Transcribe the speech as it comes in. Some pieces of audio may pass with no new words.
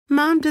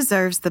Mom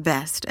deserves the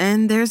best,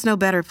 and there's no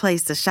better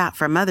place to shop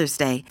for Mother's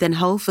Day than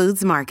Whole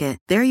Foods Market.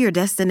 They're your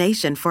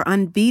destination for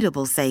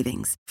unbeatable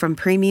savings, from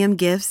premium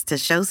gifts to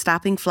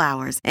show-stopping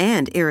flowers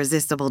and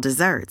irresistible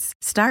desserts.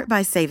 Start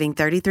by saving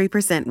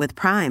 33% with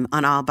Prime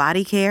on all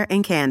body care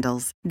and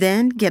candles.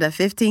 Then get a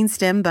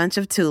 15-stem bunch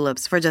of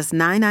tulips for just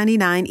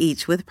 $9.99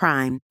 each with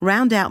Prime.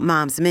 Round out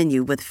Mom's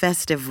menu with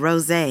festive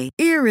rosé,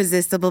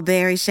 irresistible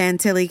berry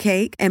chantilly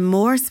cake, and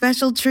more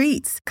special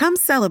treats. Come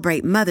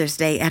celebrate Mother's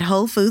Day at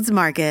Whole Foods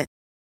Market.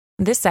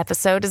 This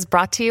episode is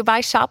brought to you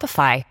by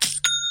Shopify.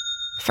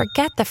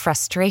 Forget the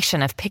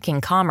frustration of picking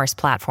commerce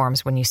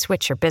platforms when you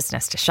switch your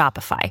business to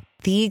Shopify,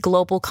 the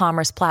global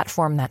commerce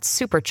platform that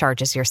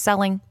supercharges your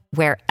selling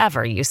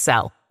wherever you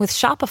sell. With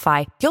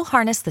Shopify, you'll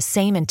harness the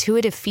same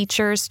intuitive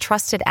features,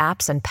 trusted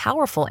apps, and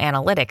powerful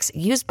analytics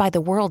used by the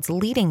world's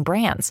leading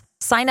brands.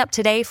 Sign up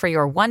today for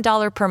your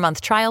 $1 per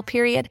month trial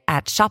period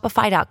at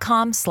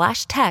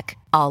shopify.com/tech,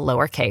 all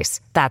lowercase.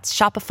 That's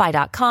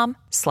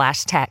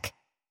shopify.com/tech.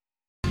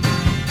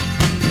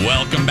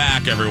 Welcome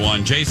back,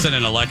 everyone. Jason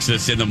and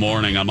Alexis in the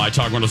morning on My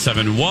Talk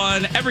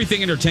 107.1.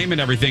 Everything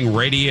entertainment, everything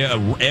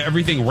radio,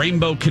 everything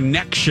Rainbow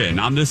Connection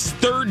on this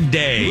third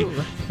day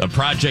of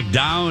Project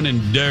Down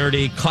and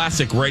Dirty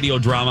classic radio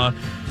drama.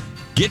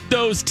 Get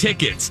those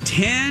tickets.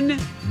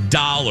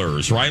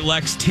 $10, right,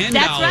 Lex? $10.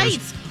 That's right.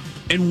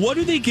 And what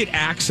do they get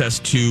access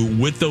to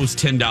with those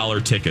 $10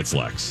 tickets,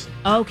 Lex?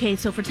 Okay,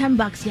 so for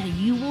 $10, yeah,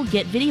 you will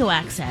get video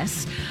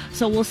access.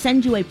 So we'll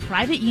send you a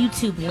private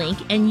YouTube link,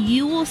 and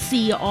you will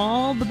see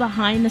all the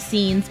behind the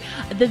scenes,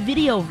 the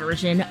video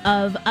version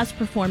of us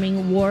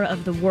performing War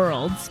of the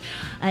Worlds.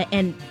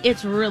 And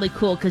it's really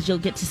cool because you'll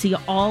get to see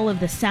all of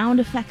the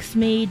sound effects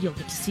made. You'll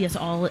get to see us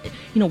all,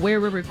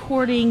 where we're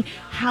recording,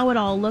 how it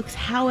all looks,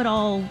 how it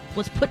all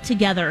was put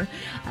together.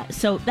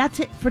 So that's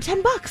it for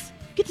 $10.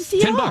 Get to see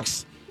it all.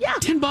 $10. Yeah.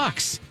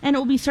 $10. And it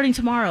will be starting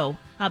tomorrow.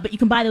 But you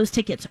can buy those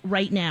tickets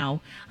right now,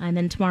 and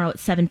then tomorrow at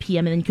 7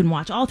 p.m., and then you can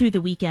watch all through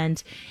the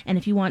weekend. And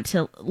if you want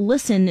to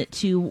listen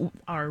to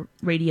our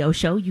radio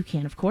show, you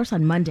can, of course,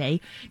 on Monday,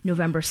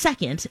 November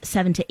 2nd,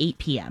 7 to 8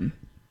 p.m.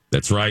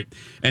 That's right.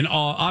 And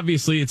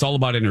obviously, it's all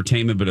about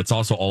entertainment, but it's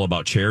also all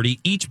about charity.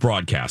 Each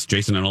broadcast,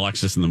 Jason and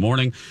Alexis in the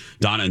morning,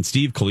 Donna and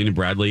Steve, Colleen and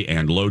Bradley,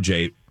 and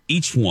Loj,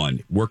 each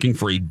one working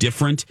for a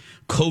different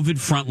COVID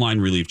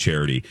frontline relief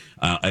charity.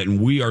 And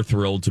we are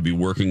thrilled to be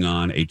working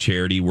on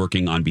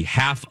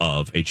behalf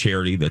of a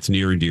charity that's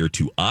near and dear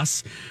to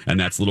us, and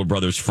that's Little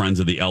Brothers Friends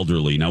of the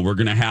Elderly. Now, we're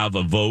going to have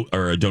a vote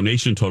or a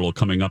donation total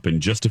coming up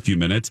in just a few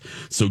minutes.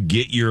 So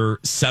get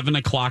your 7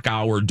 o'clock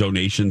hour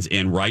donations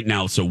in right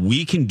now so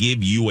we can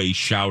give you a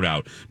shout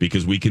out,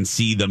 because we can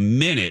see the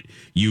minute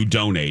you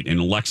donate. And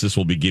Alexis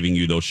will be giving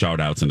you those shout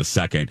outs in a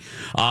second.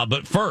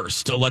 But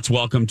first, let's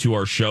welcome to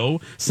our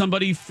show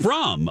somebody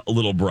from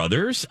Little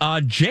Brothers,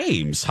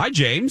 James. Hi,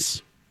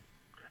 James.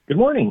 Good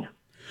morning.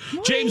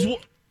 James,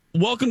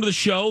 welcome to the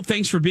show.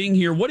 Thanks for being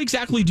here. What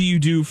exactly do you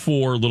do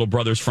for Little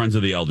Brothers Friends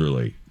of the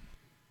Elderly?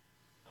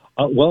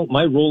 Well,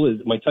 my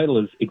title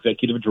is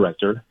executive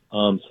director.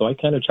 So I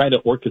kind of try to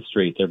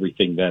orchestrate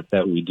everything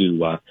that we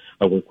do. I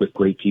work with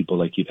great people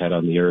like you've had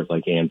on the air,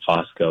 like Ann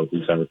Fosco,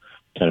 who's our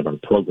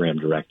program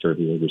director,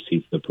 who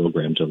oversees the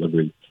program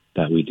delivery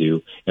that we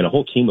do, and a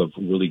whole team of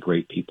really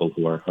great people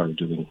who are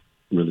doing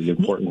really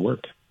important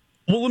work.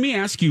 Well, let me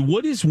ask you,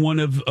 what is one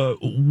of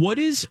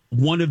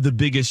the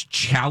biggest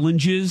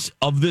challenges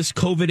of this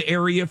COVID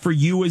area for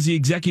you as the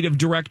executive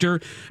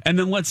director? And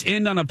then let's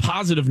end on a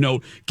positive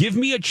note. Give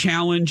me a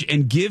challenge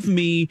and give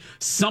me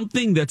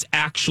something that's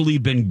actually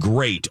been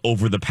great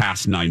over the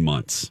past 9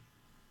 months.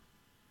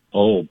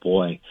 Oh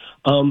boy.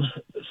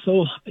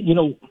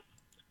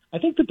 I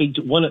think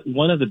one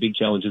of the big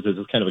challenges is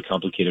kind of a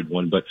complicated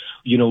one, but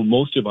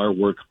most of our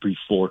work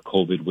before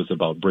COVID was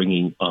about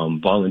bringing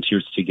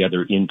volunteers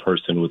together in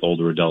person with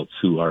older adults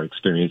who are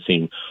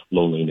experiencing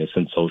loneliness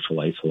and social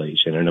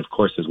isolation. And of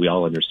course, as we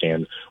all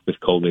understand, with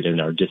COVID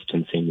and our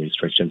distancing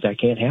restrictions, that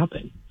can't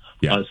happen.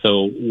 Yeah.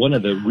 So one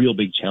of the real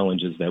big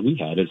challenges that we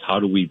had is how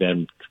do we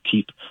then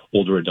keep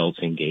older adults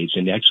engaged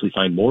and actually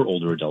find more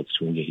older adults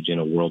to engage in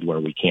a world where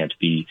we can't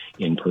be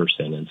in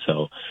person. And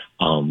so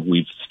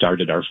we've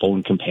started our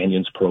Phone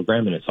Companions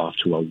program, and it's off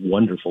to a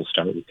wonderful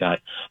start. We've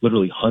got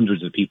literally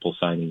hundreds of people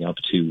signing up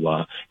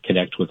to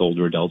connect with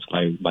older adults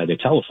by the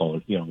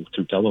telephone,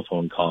 through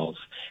telephone calls.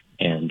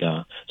 And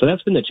so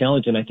that's been the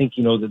challenge. And I think,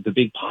 the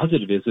big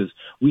positive is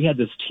we had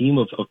this team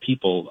of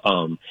people,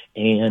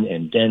 Anne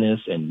and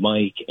Dennis and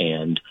Mike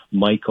and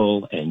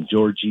Michael and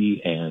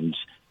Georgie and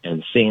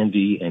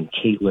Sandy and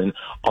Caitlin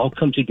all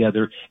come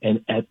together.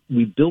 And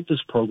we built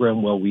this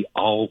program where we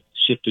all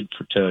shifted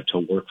to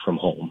work from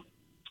home.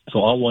 So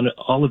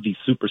all of these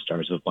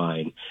superstars of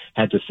mine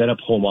had to set up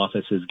home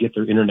offices, get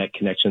their internet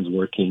connections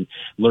working,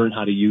 learn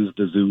how to use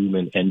the Zoom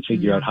and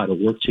figure out how to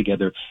work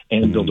together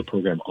and build a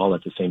program all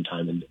at the same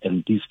time.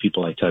 And these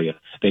people, I tell you,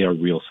 they are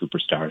real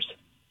superstars.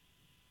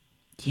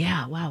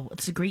 Yeah, wow.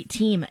 It's a great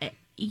team.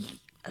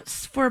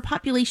 For a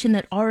population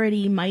that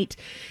already might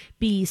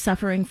be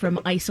suffering from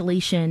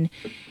isolation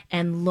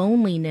and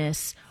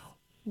loneliness,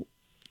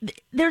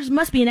 there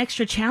must be an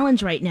extra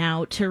challenge right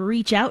now to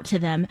reach out to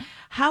them.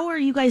 How are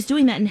you guys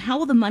doing that, and how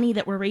will the money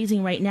that we're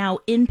raising right now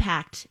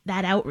impact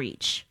that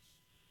outreach?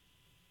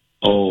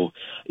 Oh,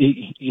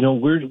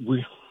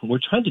 we're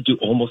trying to do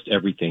almost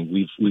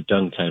everything. We've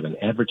done kind of an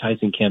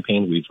advertising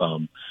campaign. We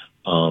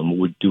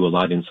do a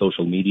lot in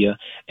social media.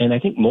 And I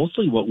think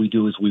mostly what we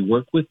do is we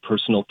work with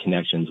personal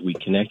connections. We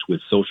connect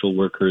with social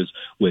workers,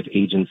 with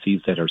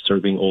agencies that are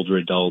serving older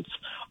adults.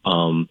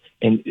 And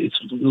it's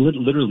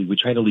literally, we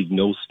try to leave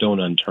no stone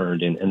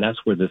unturned. And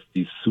that's where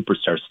these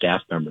superstar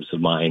staff members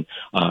of mine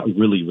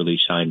really, really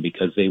shine,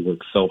 because they work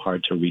so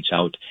hard to reach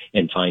out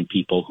and find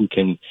people who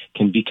can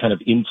be kind of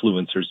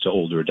influencers to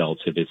older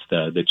adults, if it's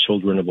the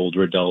children of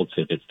older adults,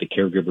 if it's the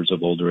caregivers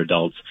of older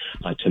adults,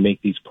 to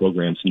make these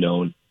programs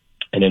known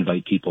and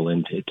invite people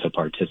in to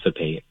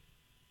participate.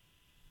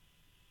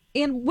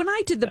 And when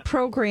I did the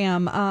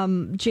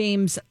program,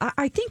 James,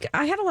 I think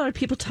I had a lot of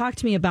people talk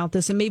to me about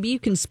this, and maybe you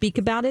can speak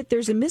about it.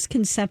 There's a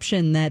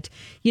misconception that,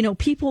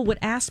 people would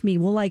ask me,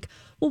 well,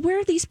 where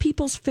are these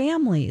people's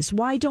families?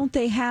 Why don't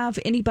they have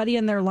anybody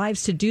in their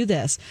lives to do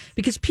this?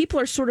 Because people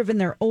are sort of in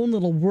their own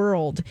little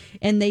world,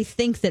 and they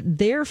think that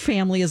their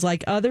family is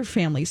like other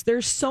families.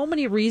 There's so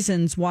many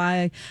reasons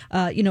why,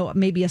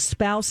 maybe a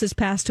spouse has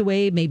passed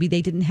away. Maybe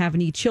they didn't have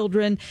any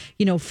children.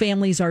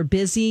 Families are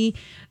busy.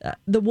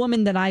 The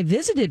woman that I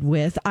visited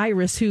with,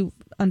 Iris, who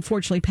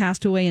unfortunately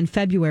passed away in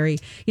February,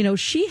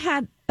 she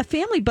had a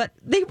family, but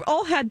they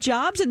all had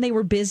jobs and they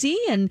were busy.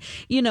 And,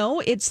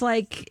 it's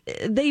like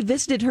they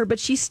visited her, but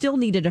she still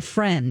needed a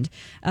friend.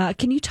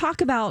 Can you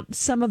talk about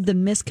some of the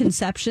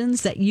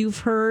misconceptions that you've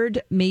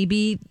heard,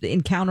 maybe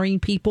encountering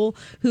people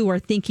who are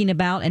thinking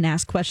about and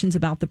ask questions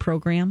about the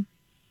program?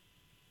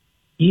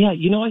 Yeah,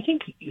 I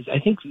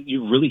think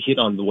you really hit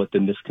on what the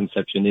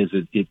misconception is.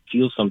 It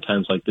feels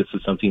sometimes like this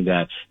is something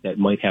that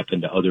might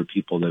happen to other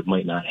people that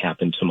might not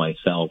happen to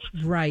myself.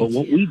 Right. But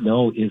what we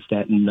know is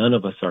that none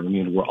of us are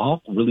immune. We're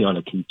all really on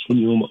a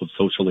continuum of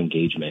social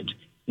engagement.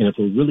 And if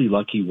we're really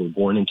lucky, we're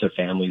born into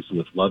families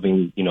with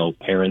loving,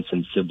 parents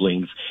and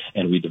siblings,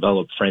 and we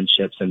develop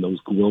friendships, and those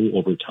grow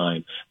over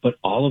time. But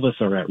all of us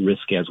are at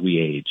risk as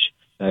we age.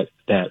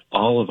 That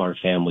all of our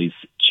families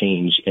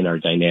change in our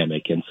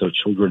dynamic. And so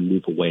children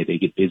move away, they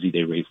get busy,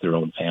 they raise their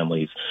own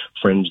families.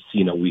 Friends,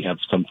 we have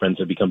some friends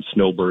that become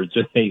snowbirds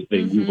and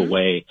they move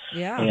away.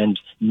 Yeah. And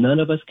none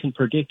of us can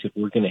predict if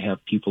we're going to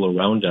have people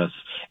around us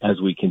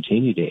as we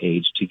continue to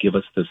age to give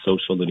us the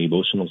social and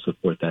emotional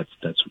support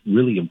that's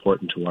really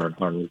important to our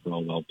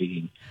overall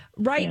well-being.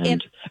 Right.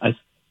 And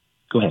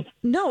go ahead.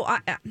 No,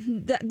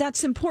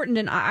 that's important.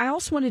 And I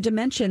also wanted to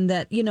mention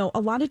that, a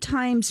lot of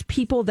times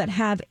people that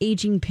have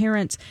aging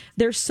parents,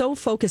 they're so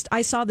focused.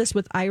 I saw this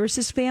with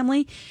Iris's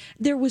family.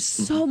 There was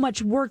so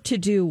much work to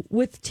do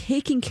with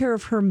taking care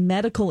of her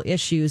medical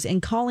issues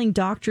and calling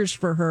doctors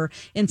for her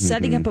and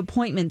setting up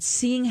appointments,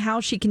 seeing how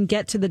she can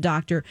get to the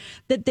doctor,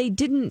 that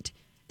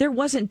there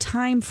wasn't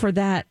time for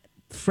that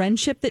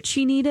friendship that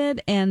she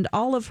needed, and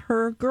all of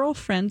her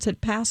girlfriends had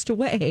passed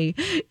away,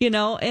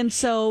 and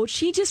so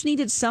she just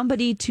needed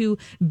somebody to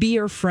be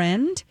her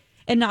friend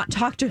and not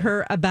talk to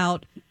her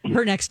about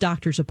her next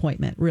doctor's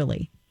appointment,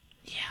 really.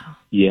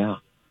 Yeah.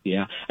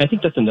 I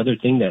think that's another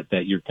thing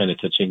that you're kind of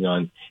touching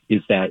on,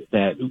 is that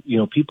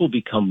people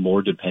become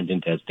more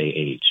dependent as they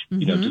age.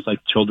 Just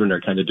like children are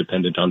kind of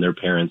dependent on their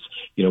parents,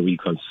 we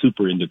become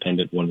super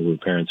independent when we're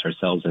parents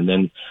ourselves, and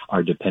then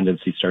our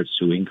dependency starts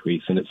to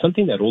increase. And it's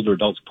something that older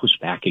adults push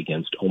back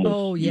against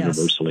almost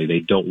universally. They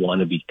don't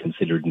want to be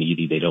considered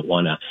needy. They don't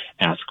want to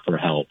ask for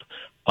help.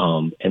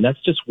 And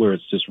that's just where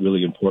it's just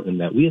really important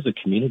that we as a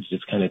community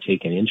just kind of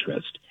take an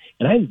interest.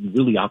 And I'm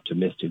really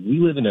optimistic. We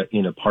live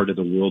in a part of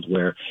the world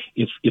where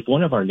if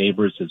one of our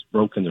neighbors has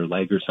broken their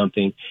leg or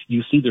something,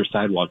 you see their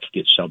sidewalk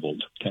get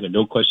shoveled. Kind of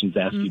no questions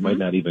asked. You might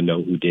not even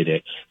know who did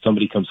it.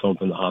 Somebody comes home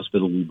from the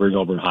hospital, we bring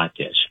over a hot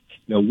dish.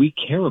 We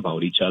care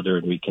about each other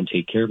and we can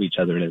take care of each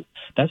other. And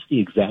that's the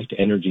exact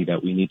energy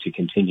that we need to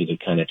continue to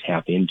kind of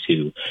tap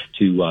into,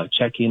 to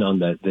check in on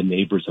the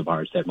neighbors of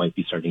ours that might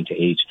be starting to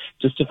age,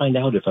 just to find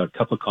out if a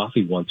cup of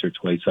coffee once or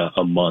twice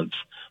a month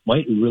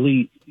might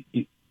really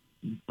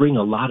bring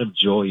a lot of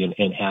joy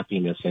and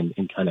happiness and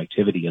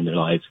connectivity in their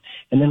lives.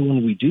 And then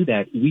when we do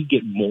that, we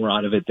get more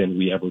out of it than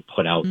we ever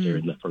put out there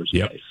in the first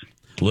place.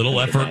 Little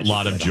effort,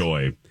 lot of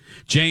joy.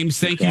 James,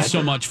 thank you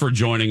so much for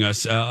joining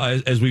us.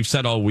 As we've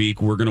said all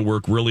week, we're going to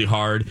work really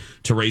hard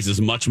to raise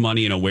as much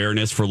money and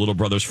awareness for Little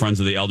Brothers Friends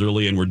of the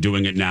Elderly, and we're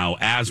doing it now.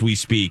 As we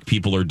speak,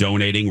 people are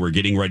donating. We're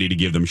getting ready to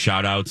give them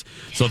shout-outs.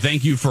 So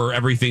thank you for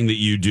everything that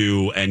you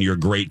do and your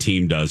great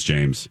team does,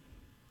 James.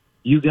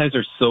 You guys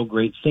are so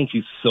great. Thank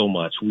you so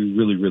much. We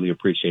really, really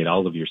appreciate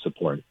all of your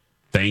support.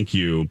 Thank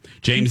you.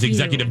 James,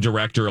 Executive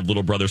Director of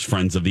Little Brothers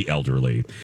Friends of the Elderly.